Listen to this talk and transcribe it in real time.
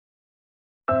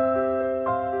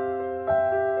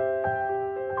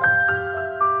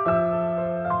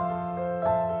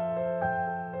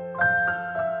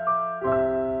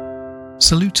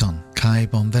Saluton, kai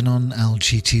bonvenon al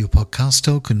ĉi tiu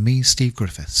podkasto kun mi, Steve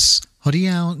Griffiths.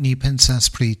 Hodiaŭ ni pensas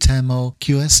pri temo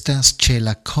kiu estas ĉe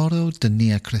la koro de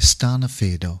nia kristana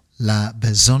fedo, la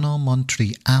bezono montri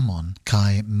amon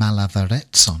kaj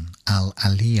malaverecon al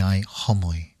aliaj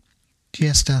homoj.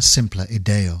 Ĝi estas simpla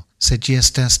ideo, sed ĝi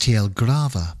estas tiel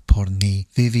grava por ni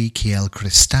vivi kiel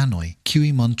kristanoj,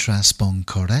 kiuj montras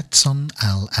bonkorecon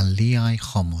al aliaj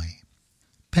homoj.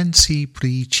 Pensi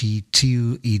pri ĉi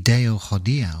tiu ideo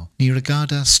hodiaŭ, ni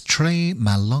rigardas tre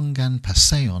mallongan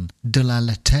paseon de la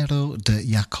letero de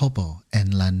Jakobo en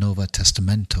la Nova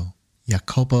Testamento.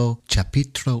 Jakobo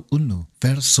capitro 1,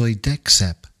 versoj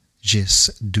 17 ĝis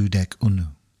 21.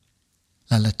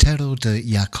 La letero de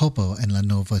Jakobo en la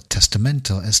Nova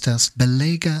Testamento estas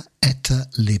belega eta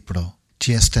libro.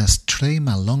 Ĝi estas tre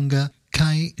mallonga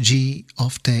kaj ĝi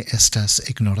ofte estas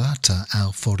ignorata aŭ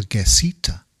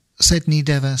forgesita. Sed ni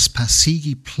devas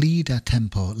pasigi pli da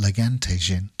tempo legante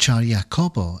ĝin, ĉar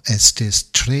Jakobo estis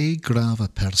tre grava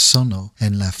persono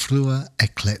en la frua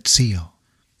eklezio.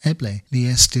 Eble li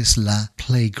estis la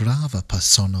plej grava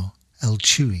persono el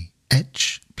ĉiuj, eĉ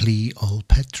pli ol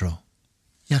Petro.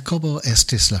 Jakobo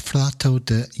estis la frato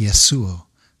de Jesuo,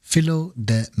 filo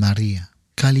de Maria,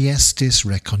 kaj li estis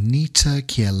rekonita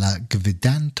kiel la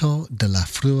gvidanto de la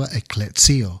frua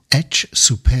eklezio, eĉ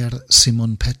super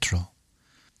Simon Petro.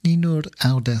 Ni nur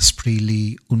audas pri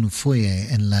li unufoje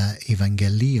en la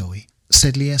evangelioj,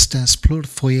 sed li estas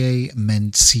plurfoje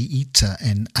menciita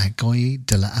en agoj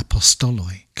de la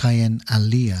apostoloj kaj en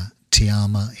alia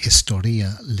tiama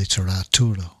historia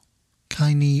literaturo.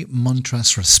 Kaj ni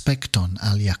montras respekton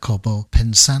al Jakobo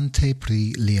pensante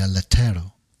pri lia letero.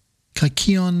 Kaj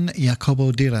kion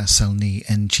Jakobo diras al ni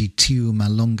en ĉi tiu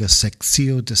mallonga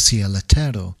sekcio de sia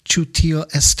letero? Ĉu tio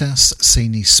estas se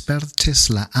ni spertis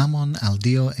la amon al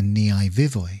Dio en niaj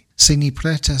vivoj? Se ni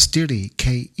pretas diri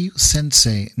ke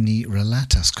iusence ni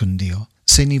relatas kun Dio?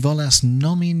 Se ni volas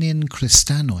nomi nin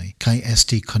kristanoj kaj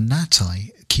esti konataj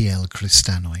kiel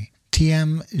kristanoj?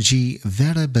 Tiam ĝi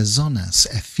vere bezonas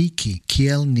efiki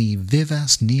kiel ni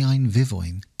vivas niajn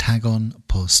vivojn tagon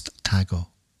post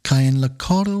tago. Kaj en la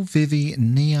koro vivi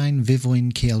niajn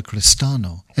vivojn kiel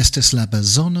kristano, estis la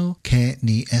bezono ke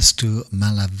ni estu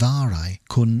malavaraj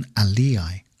kun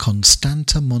aliaj,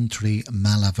 konstanta montri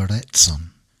malaverecon.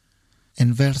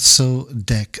 En verso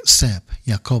 17,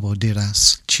 Jakobo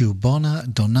diras, ĉiu bona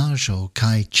donaĵo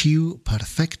kaj ĉiu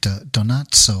perfekta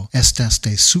donaco estas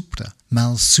de supra,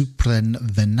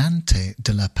 malsuprenvenante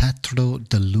de la Patro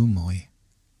de lumoj.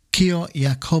 Kio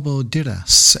Jakobo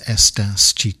diras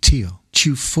estas ĉi tio.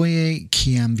 Ĉiufoje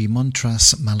kiam vi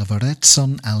montras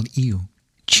malaverecon al iu,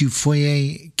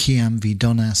 ĉiufoje kiam vi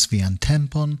donas vian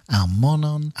tempon aŭ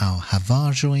monon aŭ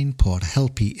havaĵojn por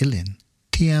helpi ilin,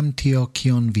 tiam tio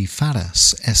kion vi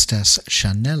faras estas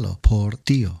ŝanelo por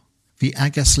Dio. Vi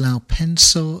agas laŭ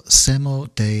penso semo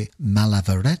de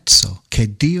malavereco, ke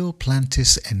Dio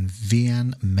plantis en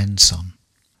vian menson.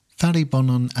 Fari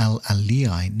bonon al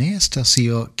aliaj ne estas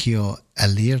io kio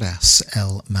eliras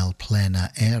el malplena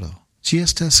ero. Ĝi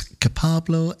estas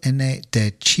kapablo ene de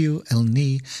ĉiu el ni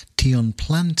tion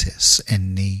plantis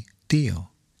en ni Dio.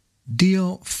 Dio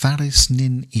faris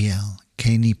nin iel,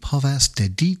 ke ni povas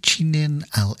dediĉi nin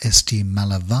al esti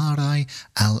malavaraj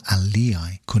al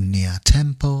aliaj kun nia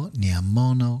tempo, nia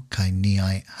mono kaj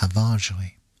niaj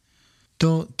havaĵoj.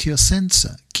 Do tiosence,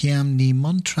 kiam ni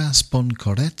montras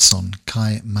bonkorecon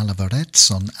kaj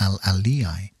malaverecon al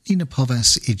aliaj, ni ne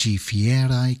povas iĝi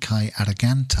fieraj kaj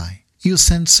arogantaj.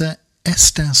 Iusence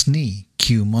estas ni,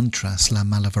 kiu montras la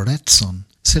malaverecon,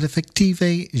 sed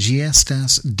efektive ĝi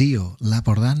estas Dio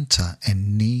laboranta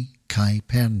en ni kaj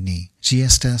per ni. Ĝi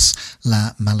estas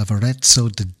la malavereco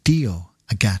de Dio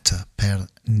agata per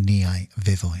niaj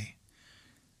vivoj.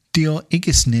 Dio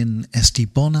igis nin esti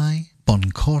bonaj,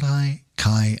 bonkoraj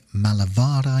kaj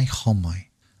malavaraj homoj.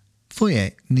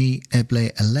 Foje ni eble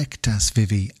elektas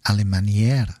vivi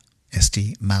alimaniere,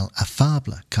 esti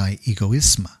malafabla kaj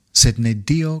egoisma, sed ne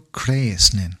Dio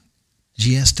kreis nin.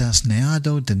 Ĝi estas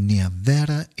neado de nia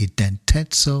vera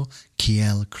identeco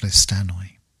kiel kristanoj.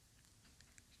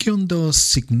 Kion do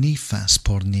signifas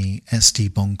por ni esti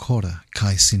bonkora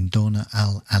kaj sindona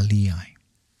al aliaj?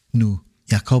 Nu,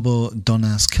 Jakobo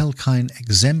donas kelkajn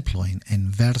ekzemplojn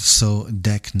en verso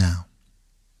 19.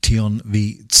 Tion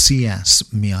vi scias,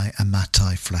 miaj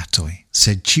amataj fratoj,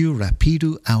 sed ĉiu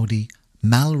rapidu aŭdi,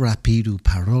 malrapidu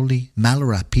paroli,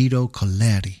 malrapido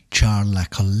koleri, ĉar la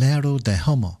kolero de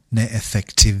homo ne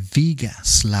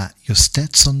efektivigas la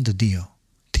justecon de Dio.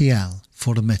 Tial,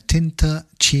 formetinta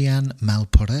ĉian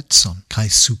malpurecon kaj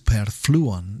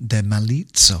superfluon de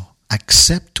malico,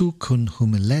 acceptu cun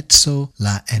humilezo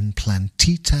la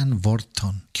enplantitan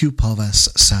vorton, kiu povas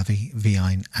savi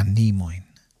viain animoin.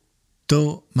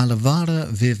 Do malavara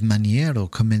viv maniero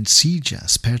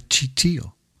comencigas per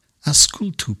citio.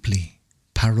 Ascultu pli,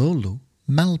 parolu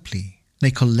malpli,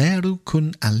 ne coleru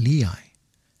cun aliaj.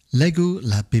 Legu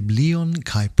la Biblion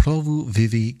cae provu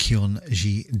vivi cion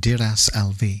gi diras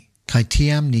al vi, cae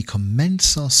tiam ni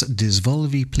commensos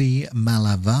disvolvi pli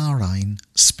malavarain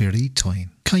spiritoin.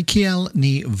 Cae ciel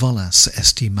ni volas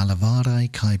esti malavarai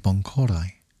cae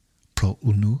bonkorai, pro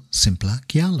unu simpla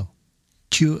cialo.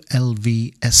 Ciu el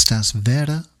vi estas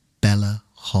vera, bella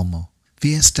homo.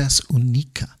 Vi estas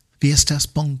unica, vi estas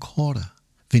bonkora,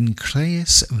 vin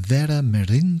crees vera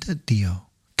mirinda Dio.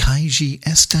 Cae gi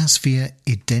estas via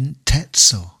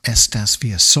identezo, estas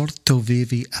via sorto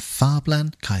vivi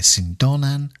afablan cae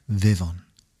sindonan vivon.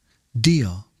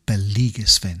 Dio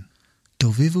belligis vin,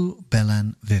 do vivu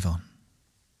belan vivon.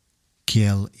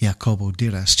 Kiel Jakobo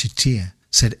diras citie,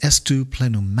 sed estu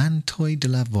plenumantoi de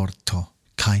la vorto,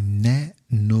 cae ne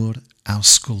nur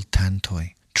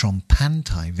auscultantoi,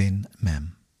 trompantai vin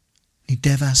mem. Ni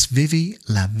devas vivi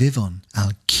la vivon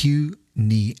al kiu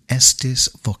ni estis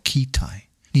vocitai.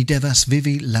 Ni devas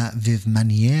vivi la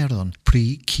vivmanieron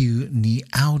pri kiu ni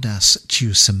audas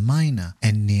ciu semaina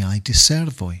en niai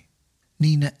diservoi.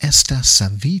 Ni ne estas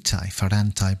savitai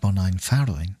farantai bonain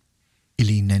faroin.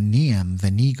 Ili neniam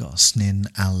venigos nin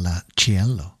al la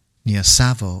cielo. Nia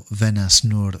savo venas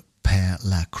nur per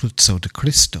la cruzo de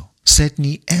Cristo. Sed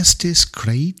ni estis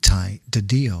creitai de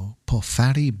Dio por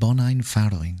fari bonain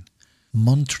faroin,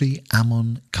 montri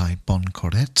amon cae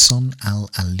bonkorecon al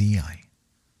aliaj.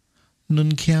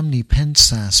 Nun ciam ni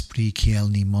pensas pri kiel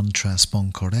ni montras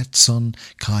bonkorecon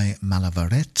cae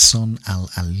malavarecon al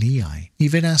aliaj, ni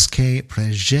vedas che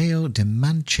pregeo de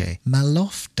manche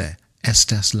malofte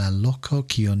estas la loco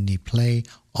kion ni plei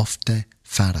ofte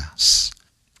faras.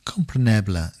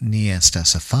 Compreneble ni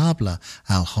estas afabla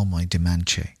al homoi de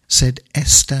manche, sed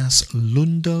estas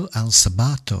lundo al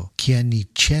sabato, cia ni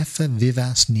cefe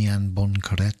vivas nian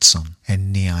bonkorecon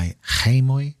en niai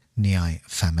hemoi, niai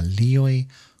familioi,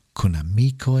 cun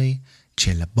amicoi,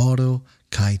 ce laboro,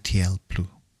 cae tiel plu.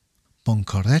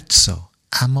 Bonkoreco,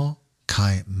 amo,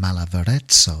 cae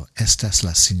malavareco estas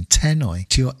la sintenoi,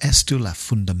 tio estu la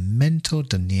fundamento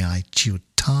de niai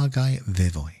ciutagai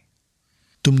vivoi.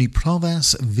 Dum ni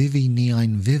provas vivi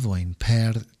niain vivoin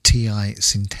per tiai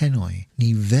sintenoi,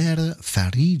 ni vere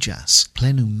farigas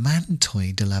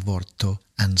plenumantoi de la vorto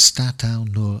anstatau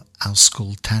nur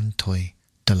auscultantoi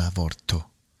de la vorto.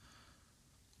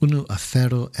 Unu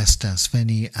afero estas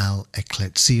veni al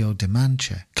ecclesio de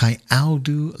manche, cae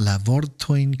audu la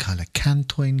vortoin, cae la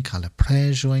cantoin, cae la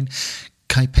prejoin,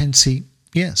 cae pensi,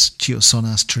 yes, cio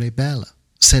sonas tre bella.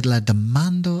 Sed la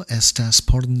demando estas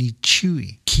por ni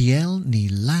ciui, kiel ni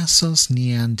lasos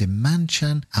nian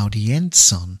dimancian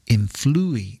audienzon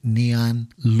influi nian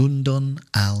lundon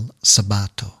al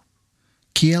sabato.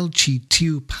 Kiel ci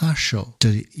tiu pasio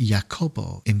de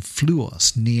Jakobo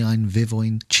influos nian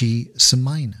vivoin ci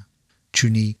semaina? Ciu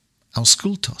ni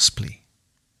auscultos pli?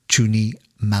 Ciu ni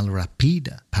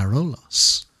malrapida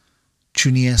parolos?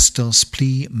 Ciu ni estos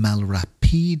pli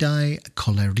malrapidae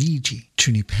colerigi?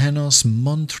 Ciu ni penos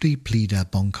montri pli da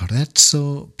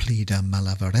bonkoreco, pli da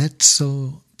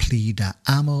malavareco, pli da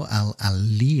amo al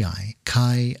aliaj,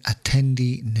 cae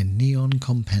attendi nenion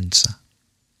compensa?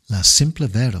 La simple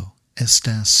vero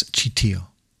estas citio.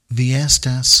 Vi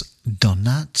estas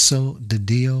donatso de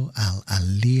Dio al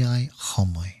aliaj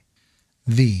homoi.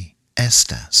 Vi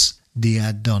estas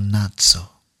dia donatso.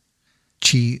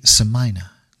 Ci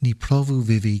semaina ni provu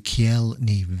vivi kiel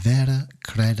ni vera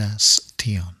credas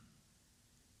tion.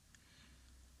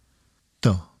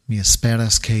 Do, mi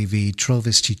esperas che vi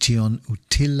trovis ci tion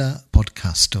utila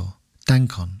podcasto.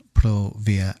 Dankon pro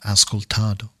via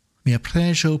ascoltado. Mia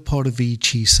pregio por vi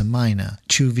ci semaina,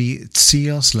 ciu vi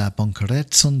scios la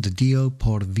bonkorecon de Dio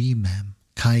por vi mem,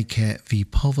 cae che vi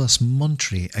povas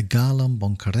montri egalam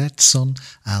bonkorecon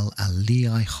al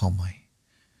aliaj homoi.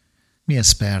 Mi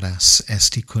esperas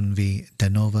esti cun vi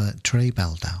denova tre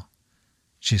baldau.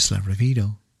 Gis la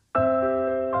revido.